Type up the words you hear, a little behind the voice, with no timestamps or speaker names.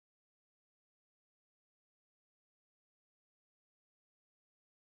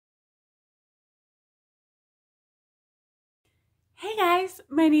Hey guys,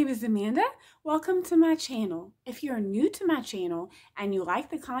 my name is Amanda. Welcome to my channel. If you're new to my channel and you like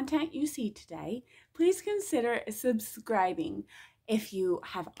the content you see today, please consider subscribing. If you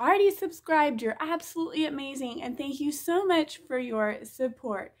have already subscribed, you're absolutely amazing, and thank you so much for your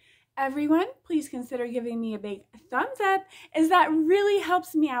support. Everyone, please consider giving me a big thumbs up, as that really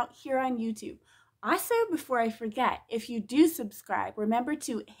helps me out here on YouTube. Also, before I forget, if you do subscribe, remember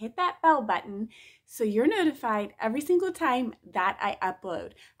to hit that bell button so you're notified every single time that I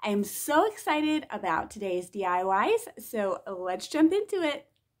upload. I am so excited about today's DIYs, so let's jump into it.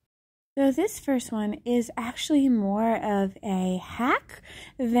 So this first one is actually more of a hack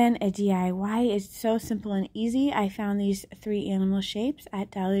than a DIY. It's so simple and easy. I found these 3 animal shapes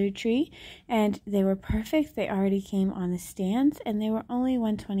at Dollar Tree and they were perfect. They already came on the stands and they were only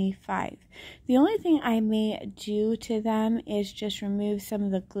 $1.25. The only thing I may do to them is just remove some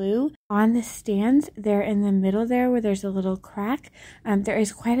of the glue on the stands. They're in the middle there where there's a little crack. There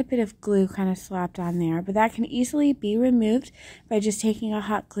is quite a bit of glue kind of slopped on there, but that can easily be removed by just taking a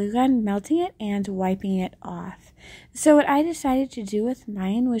hot glue gun, melting it, and wiping it off. So what I decided to do with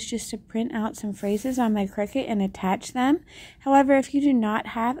mine was just to print out some phrases on my Cricut and attach them. However, if you do not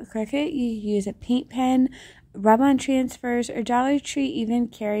have a Cricut, you use a paint pen, rub-on transfers, or Dollar Tree even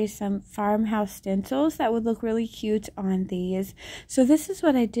carries some farmhouse stencils that would look really cute on these. So this is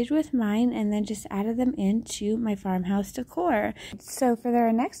what I did with mine, and then just added them into my farmhouse decor. So for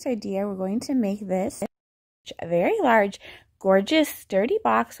our next idea, we're going to make this a very large, gorgeous, sturdy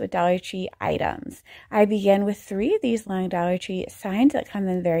box with Dollar Tree items. I began with 3 of these long Dollar Tree signs that come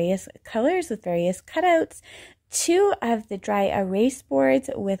in various colors with various cutouts, 2 of the dry erase boards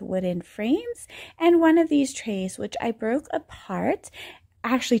with wooden frames, and 1 of these trays, which I broke apart.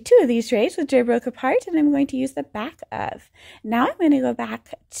 Actually, 2 of these trays, which I broke apart, and I'm going to use the back of. Now I'm going to go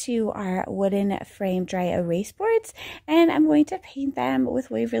back to our wooden frame dry erase boards, and I'm going to paint them with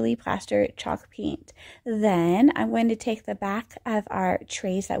Waverly Plaster chalk paint. Then I'm going to take the back of our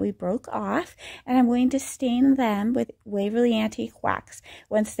trays that we broke off, and I'm going to stain them with Waverly Antique Wax.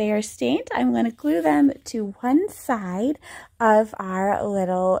 Once they are stained, I'm going to glue them to one side of our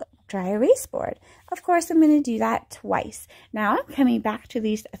little dry erase board. Of course, I'm going to do that twice. Now I'm coming back to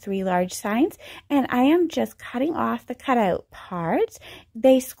these 3 large signs, and I am just cutting off the cutout parts.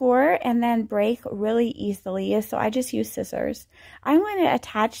 They score and then break really easily, so I just use scissors. I'm going to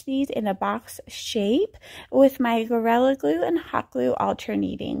attach these in a box shape with my Gorilla Glue and hot glue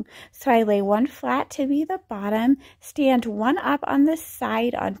alternating. So I lay one flat to be the bottom, stand one up on the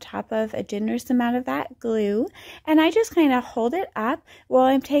side on top of a generous amount of that glue, and I just kind of hold it up while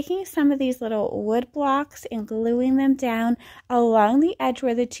I'm taking some of these little wood blocks and gluing them down along the edge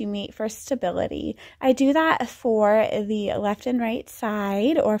where the 2 meet for stability. I do that for the left and right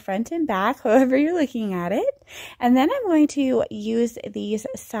side, or front and back, however you're looking at it. And then I'm going to use these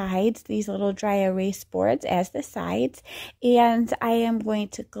sides, these little dry erase boards, as the sides, and I am going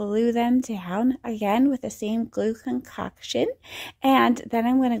to glue them down again with the same glue concoction, and then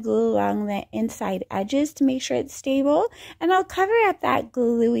I'm going to glue along the inside edges to make sure it's stable, and I'll cover up that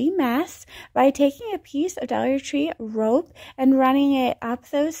gluey mess by taking a piece of Dollar Tree rope and running it up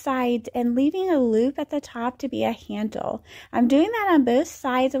those sides and leaving a loop at the top to be a handle. I'm doing that on both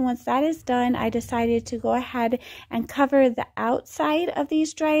sides, and once that is done, I decided to go ahead and cover the outside of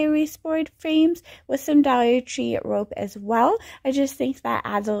these dry erase board frames with some Dollar Tree rope as well. I just think that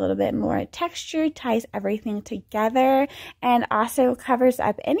adds a little bit more texture, ties everything together, and also covers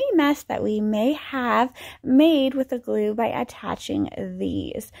up any mess that we may have made with the glue by attaching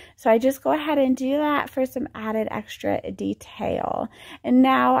these. So I just go ahead and do that for some added extra detail. And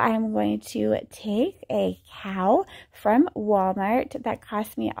now I'm going to take a cow from Walmart that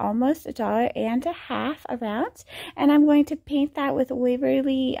cost me almost $1.50 around, and I'm going to paint that with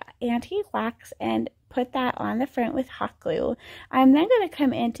Waverly Antique Wax and put that on the front with hot glue. I'm then going to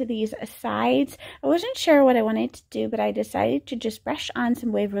come into these sides. I wasn't sure what I wanted to do, but I decided to just brush on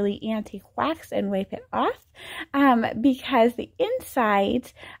some Waverly Antique Wax and wipe it off, because the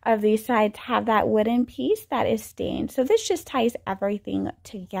insides of these sides have that wooden piece that is stained. So this just ties everything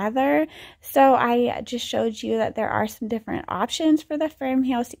together. So I just showed you that there are some different options for the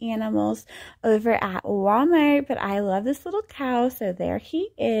farmhouse animals over at Walmart, but I love this little cow, so there he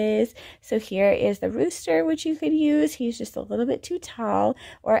is. So here is the rooster, which you could use. He's just a little bit too tall,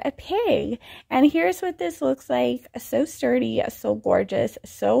 or a pig. And here's what this looks like. So sturdy, so gorgeous,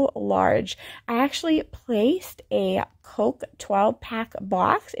 so large. I actually placed a Coke 12-pack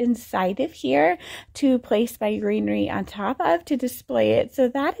box inside of here to place my greenery on top of to display it. So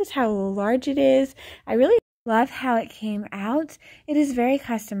that is how large it is. I really Love how it came out. It is very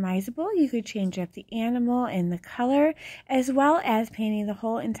customizable. You could change up the animal and the color, as well as painting the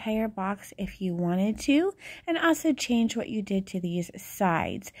whole entire box if you wanted to, and also change what you did to these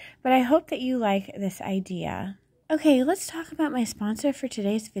sides. But I hope that you like this idea. Okay, let's talk about my sponsor for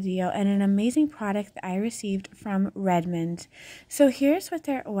today's video and an amazing product that I received from Redmond. So here's what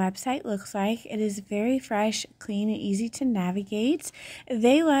their website looks like. It is very fresh, clean, and easy to navigate.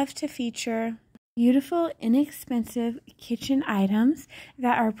 They love to feature beautiful, inexpensive kitchen items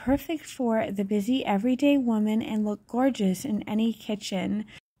that are perfect for the busy everyday woman and look gorgeous in any kitchen.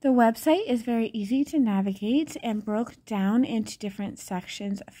 The website is very easy to navigate and broke down into different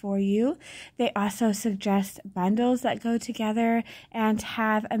sections for you. They also suggest bundles that go together and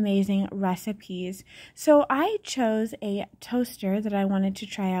have amazing recipes. So I chose a toaster that I wanted to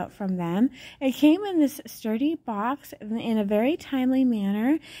try out from them. It came in this sturdy box in a very timely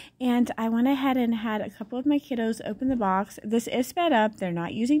manner, and I went ahead and had a couple of my kiddos open the box. This is sped up. They're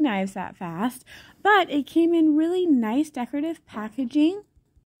not using knives that fast, but it came in really nice decorative packaging.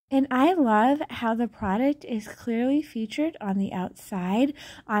 And I love how the product is clearly featured on the outside.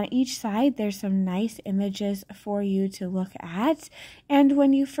 On each side, there's some nice images for you to look at. And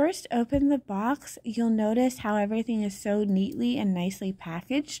when you first open the box, you'll notice how everything is so neatly and nicely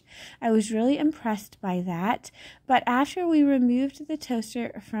packaged. I was really impressed by that. But after we removed the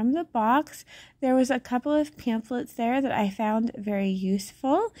toaster from the box, there was a couple of pamphlets there that I found very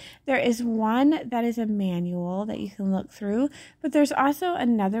useful. There is one that is a manual that you can look through, but there's also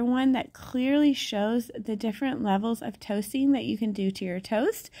another one that clearly shows the different levels of toasting that you can do to your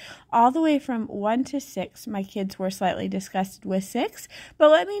toast, all the way from 1 to 6. My kids were slightly disgusted with 6, but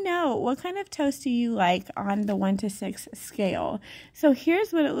let me know, what kind of toast do you like on the 1 to 6 scale? So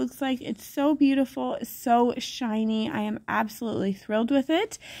here's what it looks like. It's so beautiful, so shiny. I am absolutely thrilled with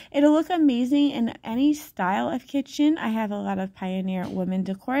it. It'll look amazing in any style of kitchen. I have a lot of Pioneer women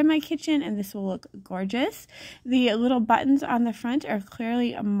decor in my kitchen, and this will look gorgeous. The little buttons on the front are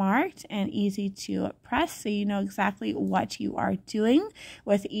clearly marked and easy to press, so you know exactly what you are doing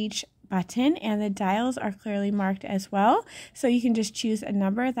with each button, and the dials are clearly marked as well, so you can just choose a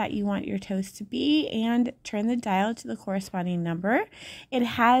number that you want your toast to be and turn the dial to the corresponding number. It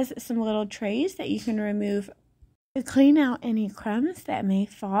has some little trays that you can remove to clean out any crumbs that may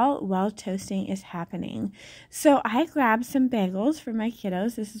fall while toasting is happening. So I grabbed some bagels for my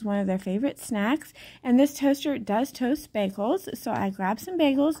kiddos. This is one of their favorite snacks, and this toaster does toast bagels. So I grabbed some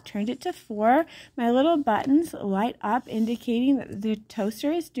bagels, turned it to 4. My little buttons light up indicating that the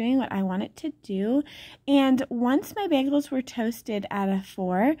toaster is doing what I want it to do. And once my bagels were toasted at a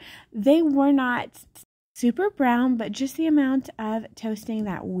 4, they were not super brown, but just the amount of toasting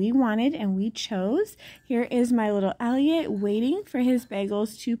that we wanted and we chose. Here is my little Elliot waiting for his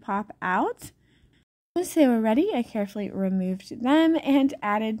bagels to pop out. Once they were ready, I carefully removed them and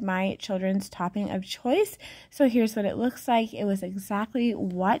added my children's topping of choice. So here's what it looks like. It was exactly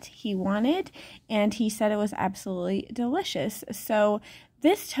what he wanted, and he said it was absolutely delicious. So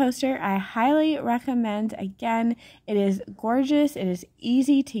this toaster I highly recommend. Again, it is gorgeous, it is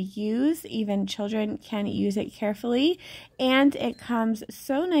easy to use, even children can use it carefully, and it comes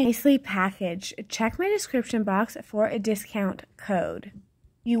so nicely packaged. Check my description box for a discount code.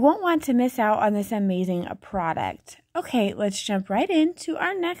 You won't want to miss out on this amazing product. Okay, let's jump right into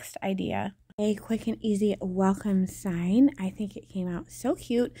our next idea. A quick and easy welcome sign. I think it came out so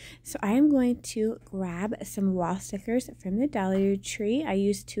cute. So I am going to grab some wall stickers from the Dollar Tree. I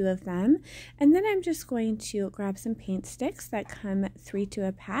used 2 of them. And then I'm just going to grab some paint sticks that come 3 to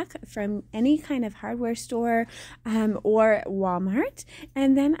a pack from any kind of hardware store or Walmart.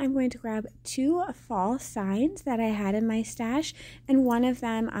 And then I'm going to grab 2 fall signs that I had in my stash, and one of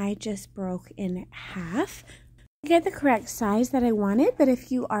them I just broke in half. Get the correct size that I wanted, but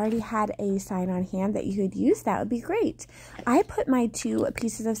if you already had a sign on hand that you could use, that would be great. I put my 2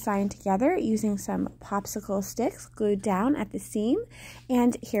 pieces of sign together using some popsicle sticks glued down at the seam,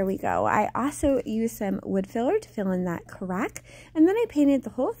 and here we go. I also used some wood filler to fill in that crack, and then I painted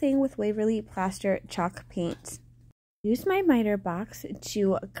the whole thing with Waverly Plaster chalk paint. Use my miter box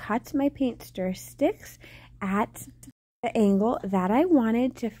to cut my paint stir sticks at the angle that I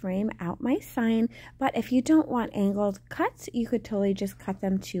wanted to frame out my sign, but if you don't want angled cuts, you could totally just cut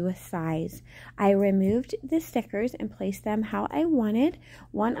them to a size. I removed the stickers and placed them how I wanted,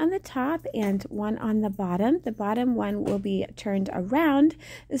 one on the top and one on the bottom. The bottom one will be turned around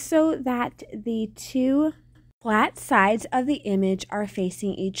so that the 2 flat sides of the image are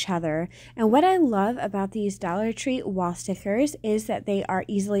facing each other. And what I love about these Dollar Tree wall stickers is that they are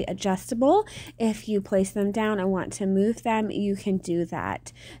easily adjustable. If you place them down and want to move them, you can do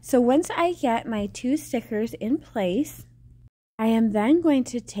that. So once I get my 2 stickers in place, I am then going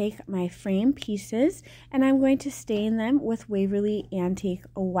to take my frame pieces and I'm going to stain them with Waverly Antique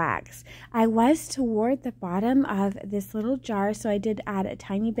Wax. I was toward the bottom of this little jar, so I did add a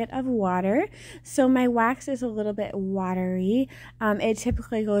tiny bit of water. So my wax is a little bit watery. It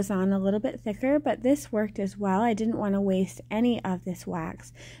typically goes on a little bit thicker, but this worked as well. I didn't want to waste any of this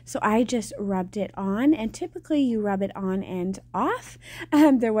wax. So I just rubbed it on, and typically you rub it on and off.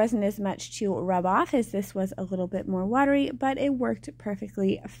 There wasn't as much to rub off as this was a little bit more watery, but it worked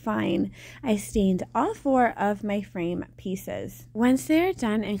perfectly fine. I stained all 4 of my frame pieces. Once they're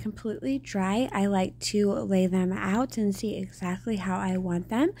done and completely dry, I like to lay them out and see exactly how I want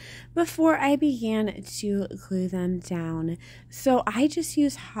them before I began to glue them down. So I just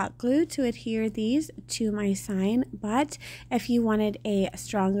use hot glue to adhere these to my sign, but if you wanted a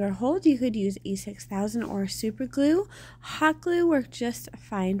stronger hold, you could use E6000 or super glue. Hot glue worked just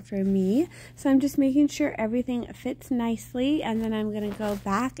fine for me. So I'm just making sure everything fits nicely, and then I'm going to go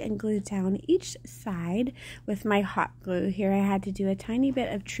back and glue down each side with my hot glue. Here I had to do a tiny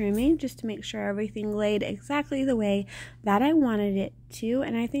bit of trimming just to make sure everything laid exactly the way that I wanted it to,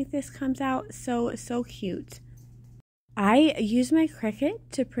 and I think this comes out so cute. I use my Cricut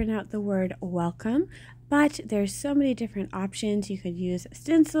to print out the word welcome, but there's so many different options. You could use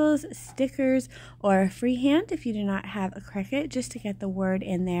stencils, stickers, or freehand if you do not have a Cricut, just to get the word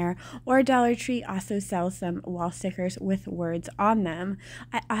in there. Or Dollar Tree also sells some wall stickers with words on them.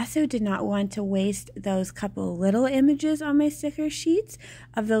 I also did not want to waste those couple little images on my sticker sheets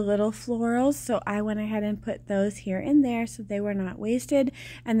of the little florals, so I went ahead and put those here and there so they were not wasted,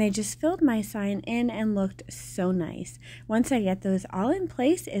 and they just filled my sign in and looked so nice. Once I get those all in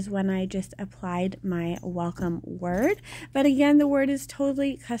place is when I just applied my welcome word, but again, the word is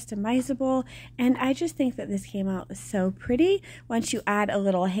totally customizable, and I just think that this came out so pretty. Once you add a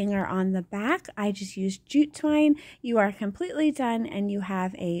little hanger on the back, I just used jute twine. You are completely done, and you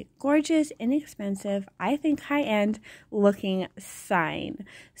have a gorgeous, inexpensive, I think high-end looking sign.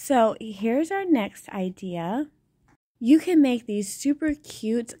 So here's our next idea. You can make these super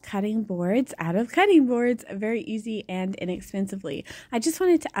cute cutting boards out of cutting boards very easy and inexpensively. I just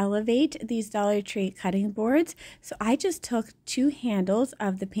wanted to elevate these Dollar Tree cutting boards, so I just took 2 handles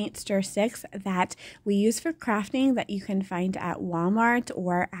of the Paint Stir 6 that we use for crafting that you can find at Walmart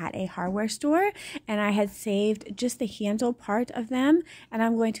or at a hardware store, and I had saved just the handle part of them, and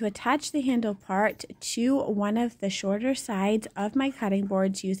I'm going to attach the handle part to one of the shorter sides of my cutting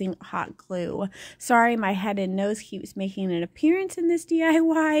boards using hot glue. Sorry, my head and nose keeps making an appearance in this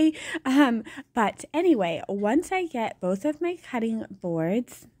DIY, but anyway, once I get both of my cutting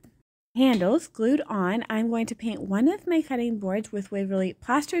boards handles glued on, I'm going to paint one of my cutting boards with Waverly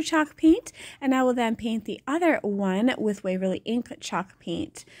Plaster Chalk paint, and I will then paint the other one with Waverly Ink Chalk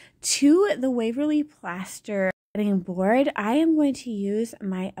paint. To the Waverly Plaster cutting board, I am going to use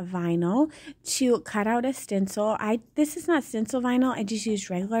my vinyl to cut out a stencil. This is not stencil vinyl, I just used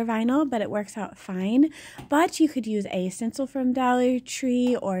regular vinyl, but it works out fine. But you could use a stencil from Dollar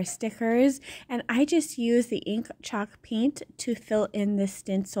Tree or stickers, and I just used the ink chalk paint to fill in the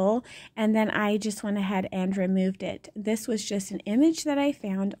stencil, and then I just went ahead and removed it. This was just an image that I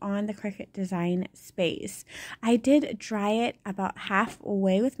found on the Cricut Design Space. I did dry it about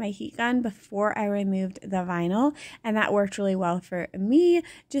halfway with my heat gun before I removed the vinyl, and that worked really well for me.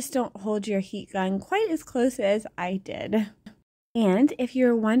 Just don't hold your heat gun quite as close as I did. And if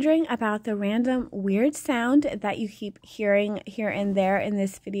you're wondering about the random weird sound that you keep hearing here and there in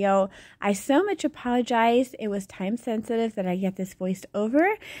this video, I so much apologize. It was time sensitive that I get this voiced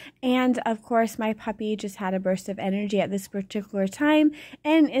over. And of course, my puppy just had a burst of energy at this particular time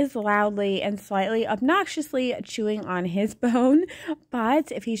and is loudly and slightly obnoxiously chewing on his bone.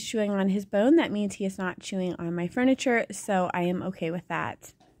 But if he's chewing on his bone, that means he is not chewing on my furniture, so I am okay with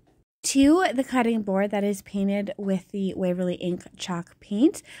that. To the cutting board that is painted with the Waverly Ink Chalk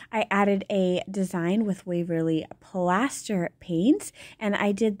paint, I added a design with Waverly Plaster paint, and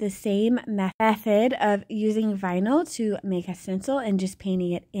I did the same method of using vinyl to make a stencil and just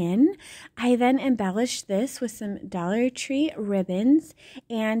painting it in. I then embellished this with some Dollar Tree ribbons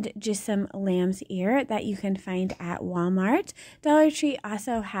and just some lamb's ear that you can find at Walmart. Dollar Tree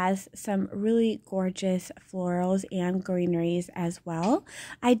also has some really gorgeous florals and greeneries as well.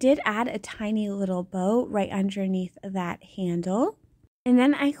 I did add a tiny little bow right underneath that handle. And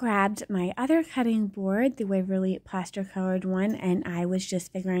then I grabbed my other cutting board, the Waverly plaster colored one, and I was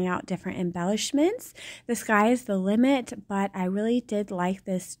just figuring out different embellishments. The sky is the limit, but I really did like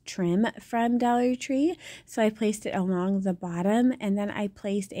this trim from Dollar Tree, so I placed it along the bottom, and then I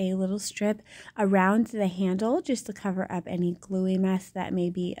placed a little strip around the handle just to cover up any gluey mess that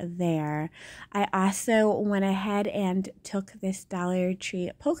may be there. I also went ahead and took this Dollar Tree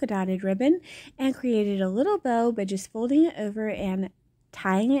polka dotted ribbon and created a little bow by just folding it over and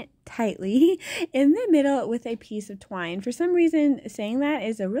tying it tightly in the middle with a piece of twine. For some reason, saying that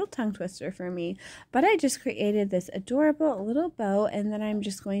is a real tongue twister for me, but I just created this adorable little bow, and then I'm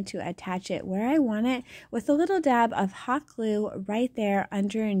just going to attach it where I want it with a little dab of hot glue right there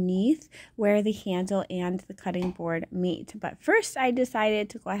underneath where the handle and the cutting board meet. But first, I decided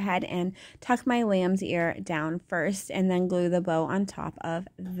to go ahead and tuck my lamb's ear down first and then glue the bow on top of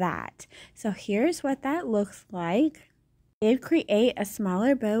that. So here's what that looks like. I did create a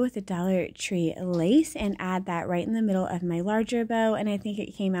smaller bow with a Dollar Tree lace and add that right in the middle of my larger bow, and I think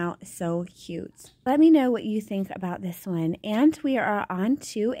it came out so cute. Let me know what you think about this one, and we are on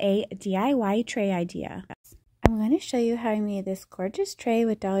to a DIY tray idea. I'm going to show you how I made this gorgeous tray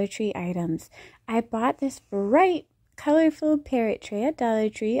with Dollar Tree items. I bought this bright colorful parrot tray at Dollar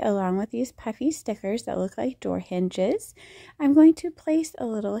Tree along with these puffy stickers that look like door hinges. I'm going to place a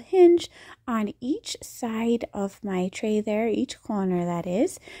little hinge on each side of my tray there, each corner that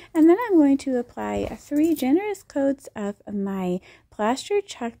is, and then I'm going to apply 3 generous coats of my plaster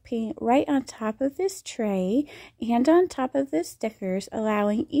chalk paint right on top of this tray and on top of the stickers,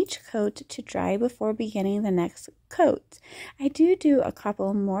 allowing each coat to dry before beginning the next coat. I do a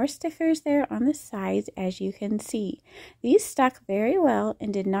couple more stickers there on the sides, as you can see. These stuck very well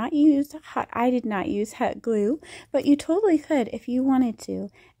and I did not use hot glue, but you totally could if you wanted to,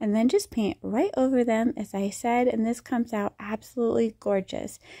 and then just paint right over them, as I said, and this comes out absolutely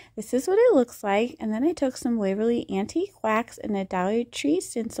gorgeous. This is what it looks like, and then I took some Waverly Antique Wax and a Dollar Tree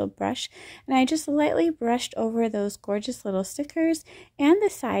stencil brush, and I just lightly brushed over those gorgeous little stickers and the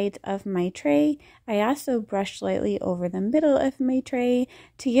sides of my tray. I also brushed lightly over the middle of my tray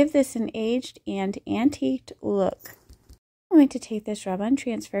to give this an aged and antiqued look. I'm going to take this rub-on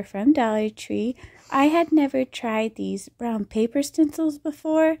transfer from Dollar Tree. I had never tried these brown paper stencils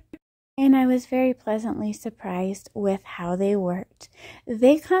before, and I was very pleasantly surprised with how they worked.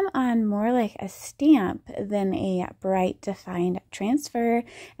 They come on more like a stamp than a bright defined transfer,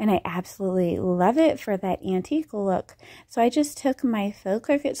 and I absolutely love it for that antique look. So I just took my faux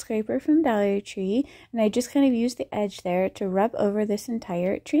cricket scraper from Dollar Tree, and I just kind of used the edge there to rub over this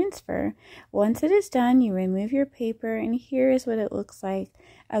entire transfer. Once it is done, you remove your paper, and here is what it looks like.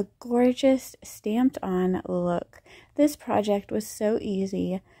 A gorgeous stamped on look. This project was so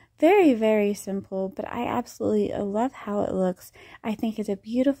easy. Very, very simple, but I absolutely love how it looks. I think it's a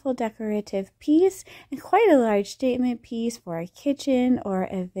beautiful decorative piece and quite a large statement piece for a kitchen or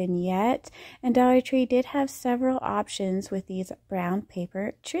a vignette. And Dollar Tree did have several options with these brown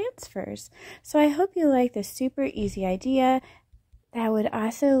paper transfers. So I hope you like this super easy idea that would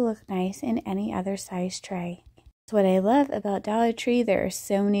also look nice in any other size tray. What I love about Dollar Tree, there are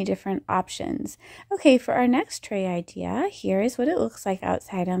so many different options. Okay, for our next tray idea, here is what it looks like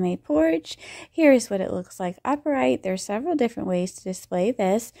outside on my porch. Here is what it looks like upright. There are several different ways to display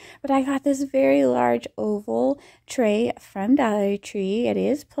this, but I got this very large oval tray from Dollar Tree. It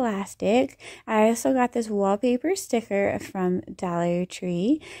is plastic. I also got this wallpaper sticker from Dollar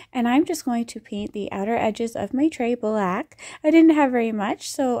Tree, and I'm just going to paint the outer edges of my tray black. I didn't have very much,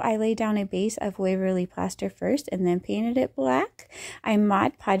 so I laid down a base of Waverly plaster first and then painted it black. I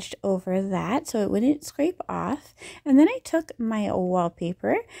Mod Podged over that so it wouldn't scrape off, and then I took my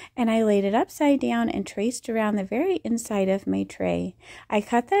wallpaper and I laid it upside down and traced around the very inside of my tray. I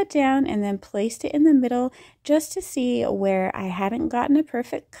cut that down and then placed it in the middle just to see where I hadn't gotten a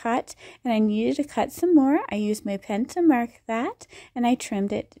perfect cut and I needed to cut some more. I used my pen to mark that and I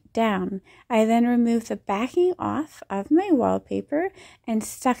trimmed it down. I then removed the backing off of my wallpaper and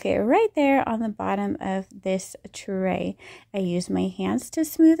stuck it right there on the bottom of this tray. I used my hands to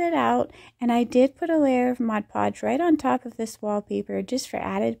smooth it out, and I did put a layer of Mod Podge right on top of this wallpaper just for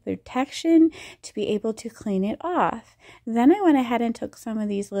added protection to be able to clean it off. Then I went ahead and took some of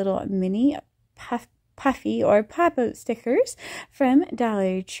these little mini puffy or pop-out stickers from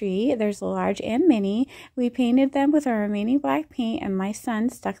Dollar Tree. There's large and mini. We painted them with our remaining black paint, and my son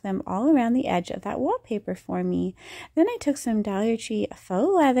stuck them all around the edge of that wallpaper for me. Then I took some Dollar Tree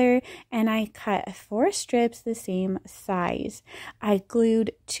faux leather and I cut 4 strips the same size. I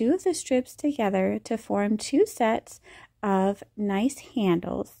glued 2 of the strips together to form 2 sets of nice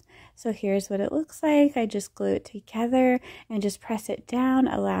handles. So here's what it looks like. I just glue it together and just press it down,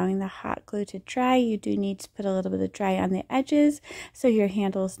 allowing the hot glue to dry. You do need to put a little bit of dry on the edges so your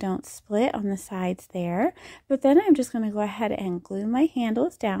handles don't split on the sides there. But then I'm just going to go ahead and glue my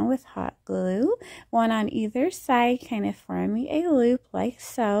handles down with hot glue, one on either side, kind of forming a loop like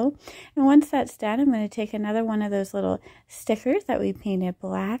so. And once that's done, I'm going to take another one of those little stickers that we painted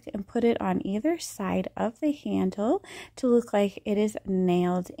black and put it on either side of the handle to look like it is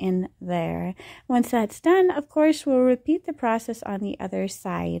nailed in there. Once that's done, of course, we'll repeat the process on the other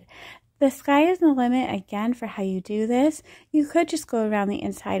side. The sky is the limit again for how you do this. You could just go around the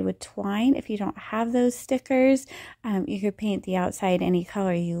inside with twine if you don't have those stickers. You could paint the outside any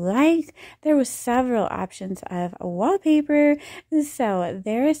color you like. There was several options of wallpaper, so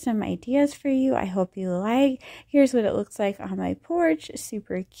there are some ideas for you I hope you like. Here's what it looks like on my porch.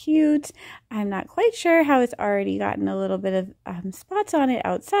 Super cute. I'm not quite sure how it's already gotten a little bit of spots on it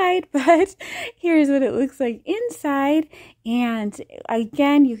outside, but here's what it looks like inside. And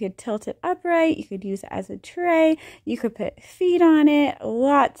again, you could tilt it upright, you could use it as a tray, you could put feet on it,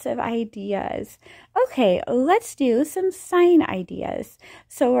 lots of ideas. Okay, let's do some sign ideas.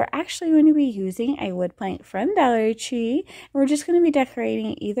 So we're actually going to be using a wood plank from Dollar Tree. We're just going to be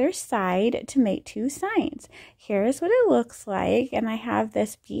decorating either side to make two signs. Here's what it looks like, and I have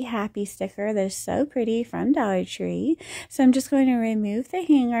this Be Happy sticker that is so pretty from Dollar Tree. So I'm just going to remove the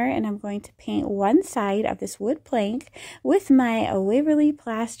hanger and I'm going to paint one side of this wood plank with my Waverly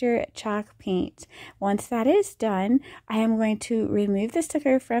Plaster chalk paint. Once that is done, I am going to remove the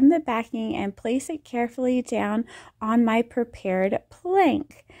sticker from the backing and place it carefully down on my prepared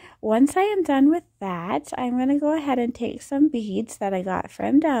plank. Once I am done with that, I'm going to go ahead and take some beads that I got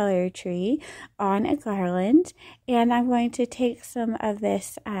from Dollar Tree on a garland, and I'm going to take some of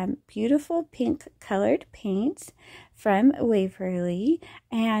this beautiful pink colored paint from Waverly,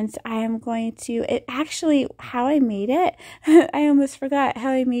 and I am going to, how I made it, I almost forgot how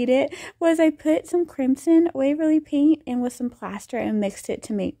I made it, was I put some crimson Waverly paint in with some plaster and mixed it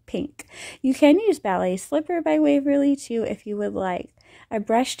to make pink. You can use Ballet Slipper by Waverly too if you would like. I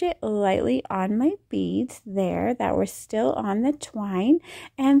brushed it lightly on my beads there that were still on the twine,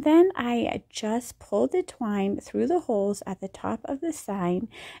 and then I just pulled the twine through the holes at the top of the sign,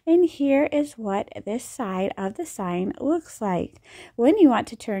 and here is what this side of the sign looks like. When you want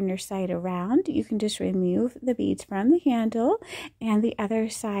to turn your side around, you can just remove the beads from the handle and the other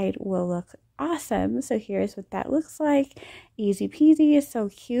side will look awesome. So here's what that looks like. Easy peasy, is so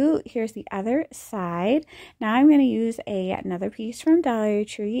cute. Here's the other side. Now I'm going to use another piece from Dollar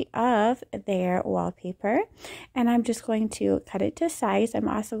Tree of their wallpaper, and I'm just going to cut it to size. I'm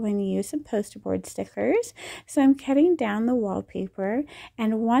also going to use some poster board stickers. So I'm cutting down the wallpaper,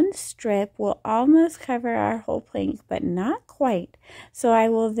 and one strip will almost cover our whole plank, but not quite. So I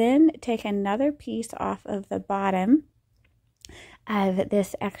will then take another piece off of the bottom of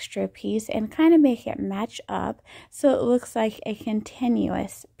this extra piece and kind of make it match up so it looks like a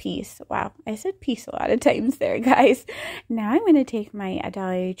continuous piece. Wow, I said piece a lot of times there, guys. Now I'm going to take my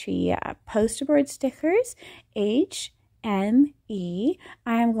Dollar Tree poster board stickers, HME.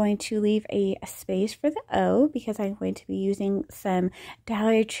 I'm going to leave a space for the O because I'm going to be using some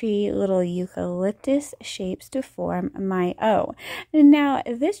Dollar Tree little eucalyptus shapes to form my O. And now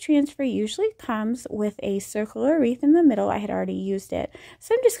this transfer usually comes with a circular wreath in the middle. I had already used it,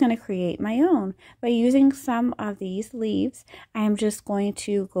 so I'm just going to create my own. By using some of these leaves, I am just going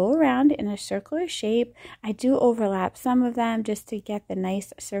to go around in a circular shape. I do overlap some of them just to get the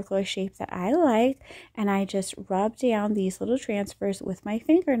nice circular shape that I like, and I just rub down these little transfers with my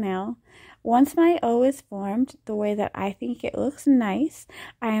fingernail. Once my O is formed the way that I think it looks nice,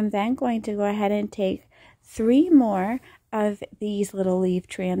 I am then going to go ahead and take 3 more of these little leaf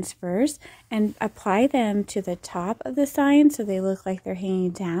transfers and apply them to the top of the sign so they look like they're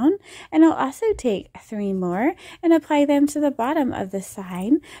hanging down. And I'll also take 3 more and apply them to the bottom of the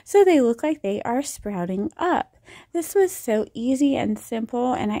sign so they look like they are sprouting up. This was so easy and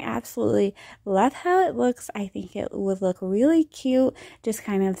simple, and I absolutely love how it looks. I think it would look really cute just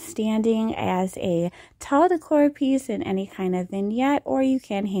kind of standing as a tall decor piece in any kind of vignette, or you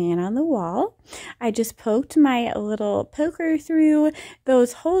can hang it on the wall. I just poked my little poker through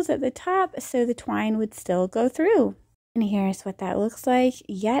those holes at the top so the twine would still go through. And here's what that looks like.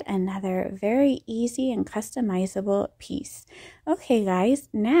 Yet another very easy and customizable piece. Okay guys,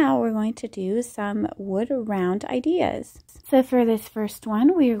 now we're going to do some wood round ideas. So for this first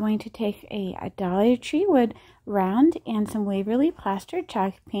one, we are going to take a Dollar Tree wood round and some Waverly plaster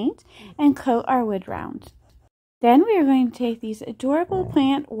chalk paint and coat our wood round. Then we are going to take these adorable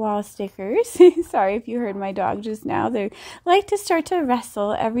plant wall stickers. Sorry if you heard my dog just now. They like to start to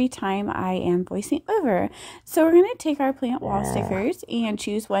wrestle every time I am voicing over. So we're going to take our plant wall stickers and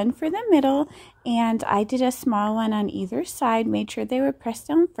choose one for the middle. And I did a small one on either side, made sure they were pressed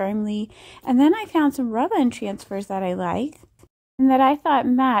down firmly. And then I found some rub-on transfers that I like and that I thought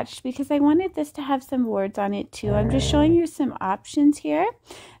matched because I wanted this to have some words on it too. I'm just showing you some options here.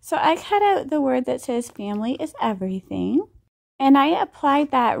 So I cut out the word that says family is everything, and I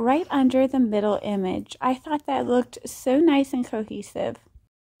applied that right under the middle image. I thought that looked so nice and cohesive.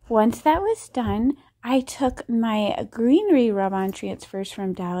 Once that was done, I took my greenery rub-on transfers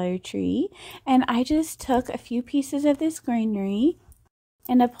from Dollar Tree, and I just took a few pieces of this greenery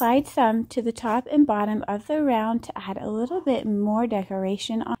and applied some to the top and bottom of the round to add a little bit more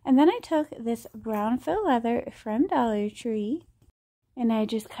decoration on. And then I took this brown faux leather from Dollar Tree and I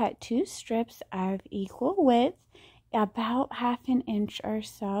just cut 2 strips of equal width, about 1/2 inch or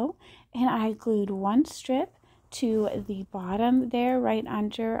so, and I glued 1 strip to the bottom there right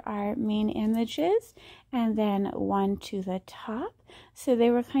under our main images and then 1 to the top. So they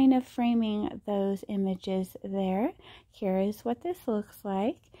were kind of framing those images there. Here is what this looks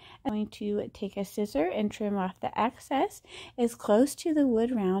like. I'm going to take a scissor and trim off the excess as close to the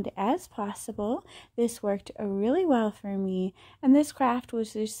wood round as possible. This worked really well for me, and this craft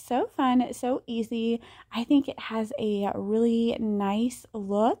was just so fun, so easy. I think it has a really nice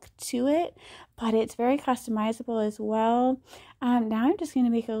look to it, but it's very customizable as well. Now I'm just going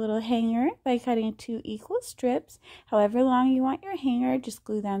to make a little hanger by cutting 2 equal strips. However long you want your hanger, just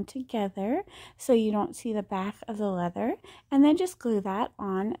glue them together so you don't see the back of the leather, and then just glue that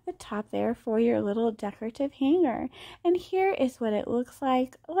on the top there for your little decorative hanger. And here is what it looks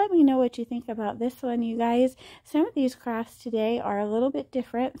like. Let me know what you think about this one, you guys. Some of these crafts today are a little bit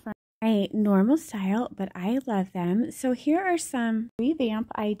different from my normal style, but I love them. So here are some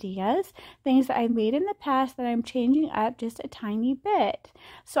revamp ideas, things that I made in the past that I'm changing up just a tiny bit.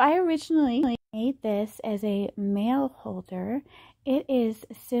 So I originally made this as a mail holder. It is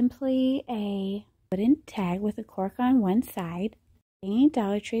simply a wooden tag with a cork on one side, a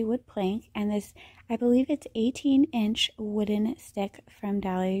Dollar Tree wood plank, and this, I believe it's 18-inch wooden stick from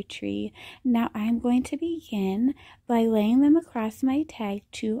Dollar Tree. Now I'm going to begin by laying them across my tag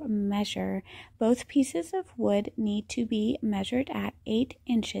to measure. Both pieces of wood need to be measured at 8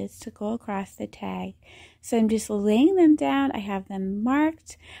 inches to go across the tag. So I'm just laying them down. I have them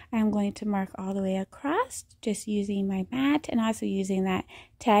marked. I'm going to mark all the way across just using my mat and also using that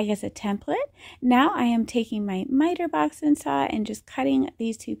tag as a template. Now I am taking my miter box and saw and just cutting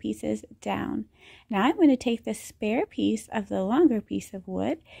these 2 pieces down. Now I'm going to take the spare piece of the longer piece of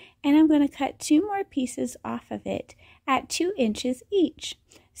wood and I'm going to cut 2 more pieces off of it at 2 inches each.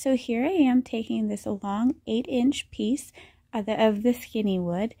 So here I am taking this long 8-inch piece of the skinny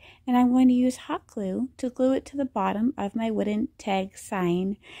wood, and I'm going to use hot glue to glue it to the bottom of my wooden tag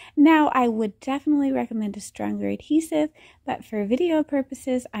sign. Now I would definitely recommend a stronger adhesive, but for video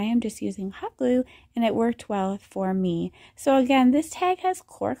purposes I am just using hot glue and it worked well for me. So again, this tag has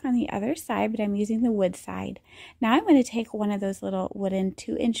cork on the other side, but I'm using the wood side. Now I'm going to take one of those little wooden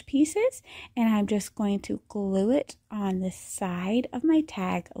 2-inch pieces and I'm just going to glue it on the side of my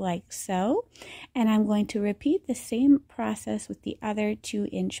tag like so, and I'm going to repeat the same process with the other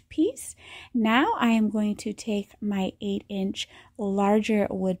 2-inch piece. Now I am going to take my 8-inch larger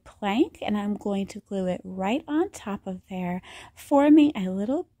wood plank and I'm going to glue it right on top of there, forming a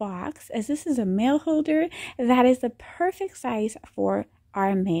little box. As this is a mail holder, that is the perfect size for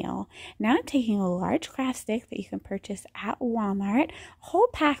our mail. Now I'm taking a large craft stick that you can purchase at Walmart, whole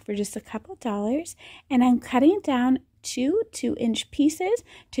pack for just a couple dollars, and I'm cutting down 2 2-inch pieces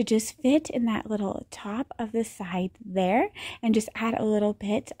to just fit in that little top of the side there and just add a little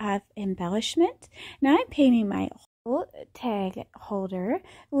bit of embellishment. Now I'm painting my tag holder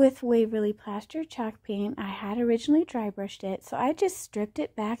with Waverly plaster chalk paint. I had originally dry brushed it, so I just stripped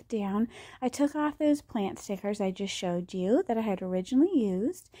it back down. I took off those plant stickers I just showed you that I had originally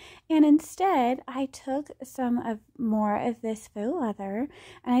used, and instead I took more of this faux leather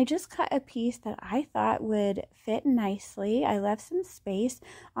and I just cut a piece that I thought would fit nicely. I left some space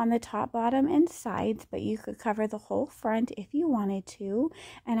on the top, bottom, and sides, but you could cover the whole front if you wanted to,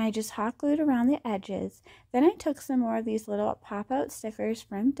 and I just hot glued around the edges. Then I took some some more of these little pop-out stickers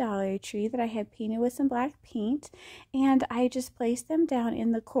from Dollar Tree that I had painted with some black paint, and I just placed them down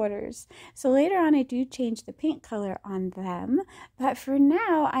in the quarters. So later on I do change the paint color on them, but for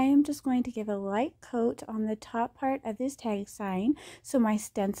now I am just going to give a light coat on the top part of this tag sign so my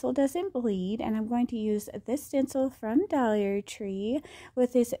stencil doesn't bleed, and I'm going to use this stencil from Dollar Tree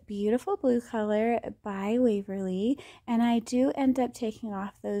with this beautiful blue color by Waverly, and I do end up taking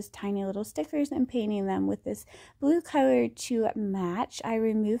off those tiny little stickers and painting them with this blue color to match. I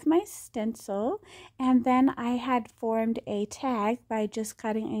removed my stencil, and then I had formed a tag by just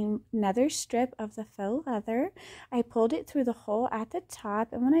cutting another strip of the faux leather. I pulled it through the hole at the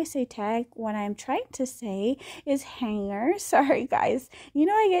top, and when I say tag, what I'm trying to say is hanger. Sorry guys, you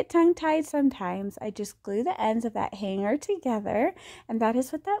know I get tongue-tied sometimes. I just glue the ends of that hanger together, and that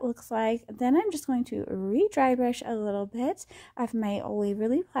is what that looks like. Then I'm just going to re-dry brush a little bit of my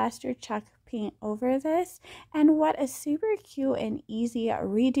Waverly Plaster Chalk paint over this, and what a super cute and easy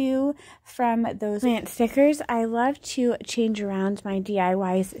redo from those plant stickers. I love to change around my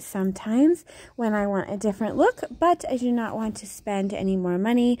DIYs sometimes when I want a different look, but I do not want to spend any more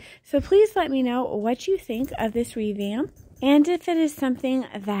money. So please let me know what you think of this revamp, and if it is something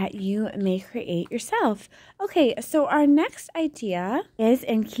that you may create yourself. Okay, so our next idea is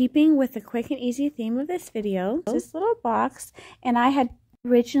in keeping with the quick and easy theme of this video. This little box, and I had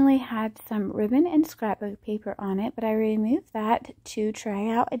originally had some ribbon and scrapbook paper on it, but I removed that to try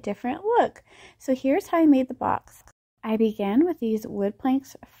out a different look. So here's how I made the box. I began with these wood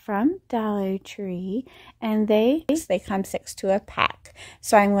planks from Dollar Tree, and they come 6 to a pack.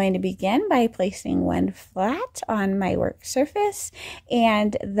 So I'm going to begin by placing one flat on my work surface,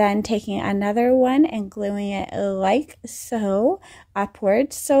 and then taking another one and gluing it like so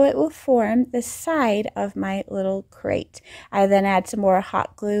upwards, so it will form the side of my little crate. I then add some more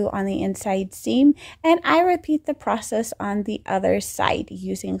hot glue on the inside seam, and I repeat the process on the other side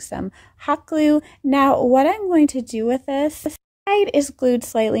using some hot glue. Now what I'm going to do with this side is glued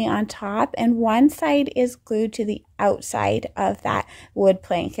slightly on top, and one side is glued to the outside of that wood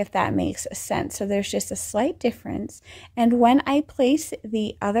plank, if that makes sense. So there's just a slight difference, and when I place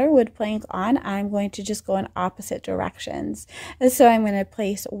the other wood plank on, I'm going to just go in opposite directions. And so I'm going to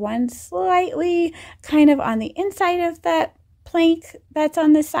place one slightly kind of on the inside of that plank that's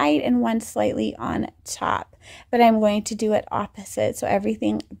on the side, and one slightly on top, but I'm going to do it opposite so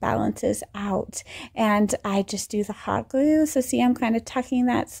everything balances out. And I just do the hot glue. So see, I'm kind of tucking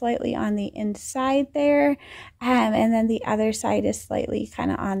that slightly on the inside there, and then the other side is slightly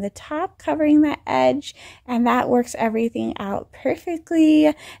kind of on the top, covering that edge, and that works everything out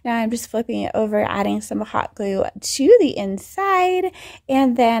perfectly. Now I'm just flipping it over, adding some hot glue to the inside,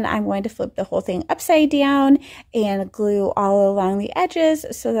 and then I'm going to flip the whole thing upside down and glue all along the edges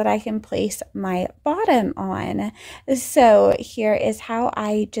so that I can place my bottom on. So here is how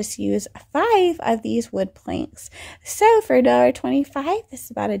I just use 5 of these wood planks. So for $1.25, this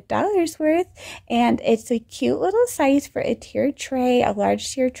is about $1 worth, and it's a cute little size for a tiered tray, a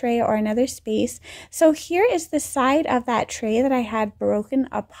large tiered tray, or another space. So here is the side of that tray that I had broken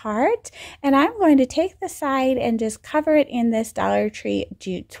apart, and I'm going to take the side and just cover it in this Dollar Tree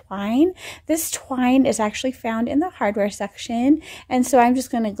jute twine. This twine is actually found in the hardware section, and so I'm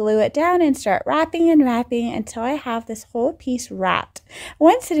just going to glue it down and start wrapping and wrapping until I have this whole piece wrapped.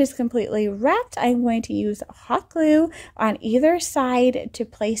 Once it is completely wrapped, I'm going to use hot glue on either side to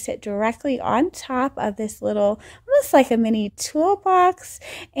place it directly on top of this little, almost like a mini toolbox,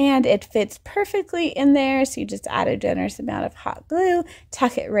 and it fits perfectly in there. So you just add a generous amount of hot glue,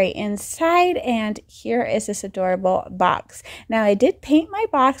 tuck it right inside, and here is this adorable box. Now I did paint my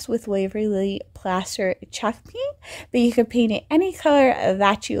box with Waverly Plaster Chalk paint, but you could paint it any color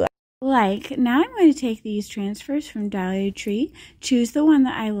that you like. Now I'm going to take these transfers from Dollar Tree, choose the one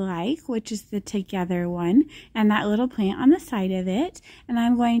that I like, which is the together one, and that little plant on the side of it, and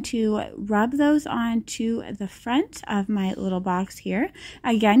I'm going to rub those onto the front of my little box here,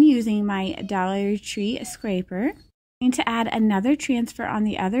 again using my Dollar Tree scraper. I'm going to add another transfer on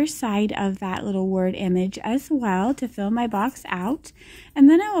the other side of that little word image as well to fill my box out, and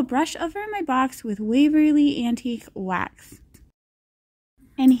then I will brush over my box with Waverly Antique Wax.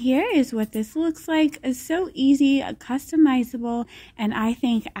 And here is what this looks like. It's so easy, customizable, and I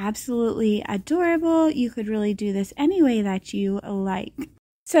think absolutely adorable. You could really do this any way that you like.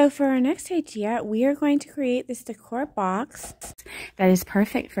 So for our next idea, we are going to create this decor box that is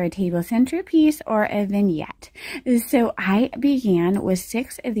perfect for a table centerpiece or a vignette. So I began with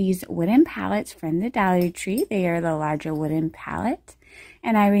 6 of these wooden pallets from the Dollar Tree. They are the larger wooden pallet.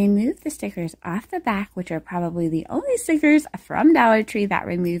 and I removed the stickers off the back, which are probably the only stickers from Dollar Tree that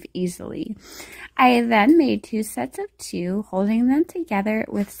remove easily. I then made 2 sets of 2, holding them together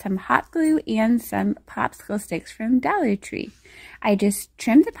with some hot glue and some popsicle sticks from Dollar Tree. I just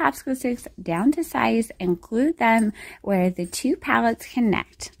trimmed the popsicle sticks down to size and glued them where the 2 pallets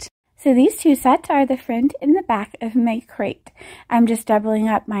connect. So these 2 sets are the front and the back of my crate. I'm just doubling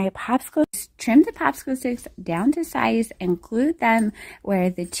up my trimmed the popsicle sticks down to size and glued them where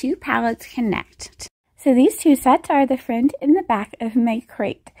the 2 pallets connect. So these 2 sets are the front and the back of my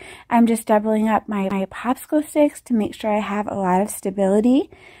crate. I'm just doubling up my popsicle sticks to make sure I have a lot of stability.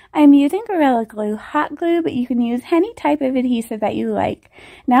 I'm using Gorilla Glue hot glue, but you can use any type of adhesive that you like.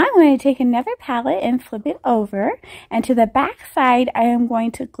 Now I'm going to take another palette and flip it over, and to the back side I am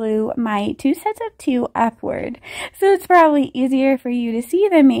going to glue my 2 sets of 2 upward. So it's probably easier for you to see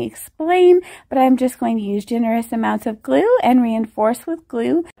than me explain, but I'm just going to use generous amounts of glue and reinforce with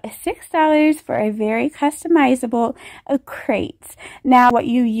glue. $6 for a very customizable crate. Now what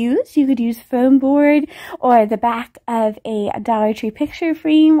you could use foam board or the back of a Dollar Tree picture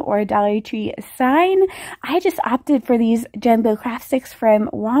frame or a Dollar Tree sign. I just opted for these jumbo craft sticks from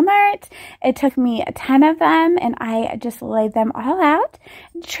Walmart. It took me 10 of them, and I just laid them all out,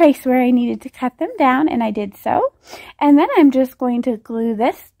 traced where I needed to cut them down, and I did so. And then I'm just going to glue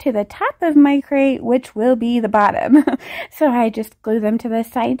this to the top of my crate, which will be the bottom. So I just glue them to the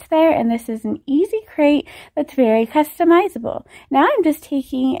sides there, and this is an easy crate that's very customizable. Now I'm just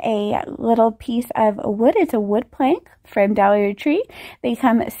taking a little piece of wood. It's a wood plank from Dollar Tree. They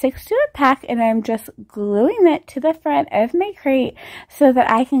come 6 to a pack, and I'm just gluing it to the front of my crate so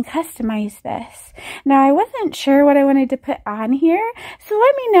that I can customize this. Now I wasn't sure what I wanted to put on here, so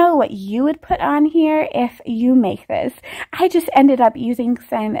let me know what you would put on here if you make this. I just ended up using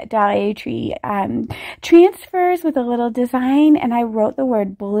some Dollar Tree transfers with a little design, and I wrote the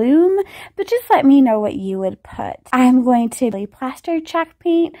word bloom, but just let me know what you would put. I'm going to lay plaster chalk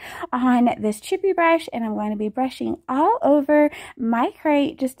paint on this chippy brush, and I'm going to be brushing all over my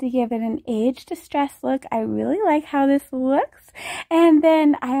crate just to give it an age distressed look. I really like how this looks. And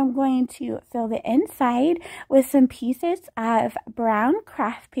then I am going to fill the inside with some pieces of brown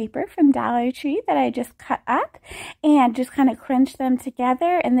craft paper from Dollar Tree that I just cut up and just kind of crunch them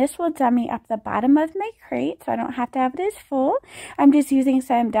together, and this will dummy up the bottom of my crate so I don't have to have it as full. I'm just using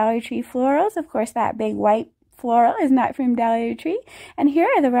some Dollar Tree florals. Of course, that big white floral is not from Dollar Tree. And here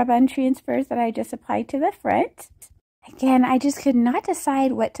are the rub-on transfers that I just applied to the front. Again, I just could not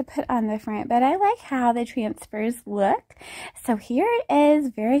decide what to put on the front, but I like how the transfers look. So here it is,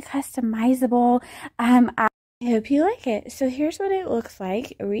 very customizable. I hope you like it. So here's what it looks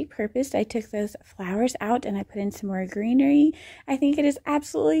like, repurposed. I took those flowers out and I put in some more greenery. I think it is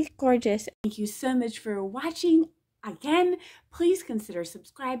absolutely gorgeous. Thank you so much for watching. Again, please consider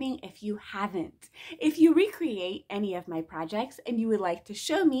subscribing if you haven't. If you recreate any of my projects and you would like to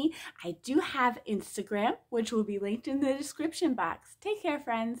show me, I do have Instagram, which will be linked in the description box. Take care,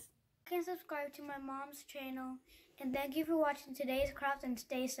 friends. You can subscribe to my mom's channel. And thank you for watching today's craft, and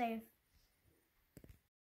stay safe.